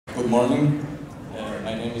Good morning.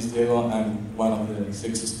 My name is Diego. I'm one of the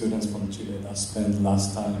 6 students from Chile that spent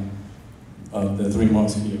last time the 3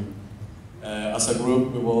 months here. As a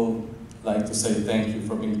group, we will like to say thank you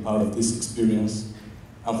for being part of this experience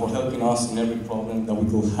and for helping us in every problem that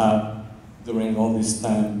we could have during all this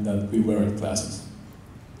time that we were in classes.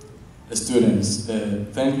 Students,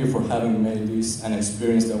 thank you for having made this an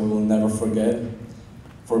experience that we will never forget,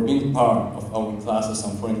 for being part of our classes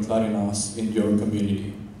and for including us in your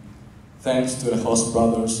community. Thanks to the host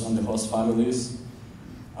brothers and the host families,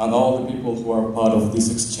 and all the people who are part of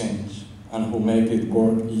this exchange and who make it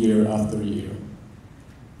work year after year.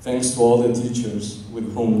 Thanks to all the teachers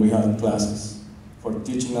with whom we had classes for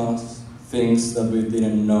teaching us things that we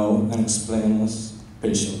didn't know and explaining us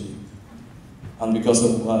patiently. And because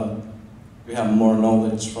of that, we have more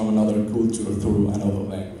knowledge from another culture through another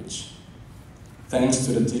language. Thanks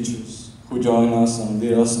to the teachers who joined us and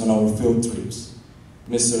lead us on our field trips.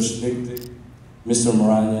 Mr. Schlichtig, Mr.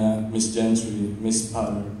 Morania, Ms. Gentry, Ms.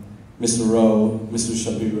 Potter, Mr. Rowe, Mr.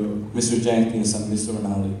 Shapiro, Mr. Jenkins, and Mr.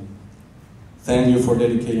 Ranalli. Thank you for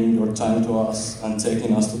dedicating your time to us and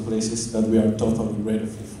taking us to places that we are totally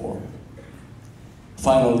grateful for.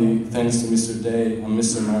 Finally, thanks to Mr. Day and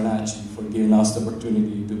Mr. Maranacci for giving us the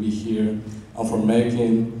opportunity to be here and for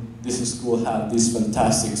making this school have this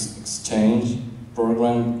fantastic exchange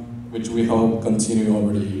program, which we hope continue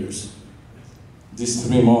over the years. These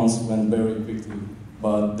 3 months went very quickly,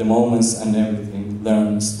 but the moments and everything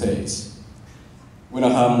learned stays. We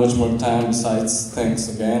don't have much more time besides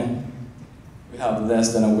thanks again. We have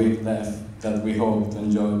less than a week left that we hope to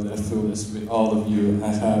enjoy the fullest with all of you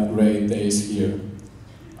and have great days here.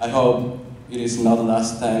 I hope it is not the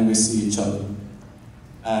last time we see each other,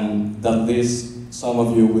 and that at least some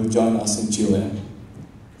of you will join us in Chile.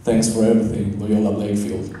 Thanks for everything, Loyola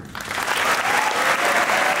Blakefield.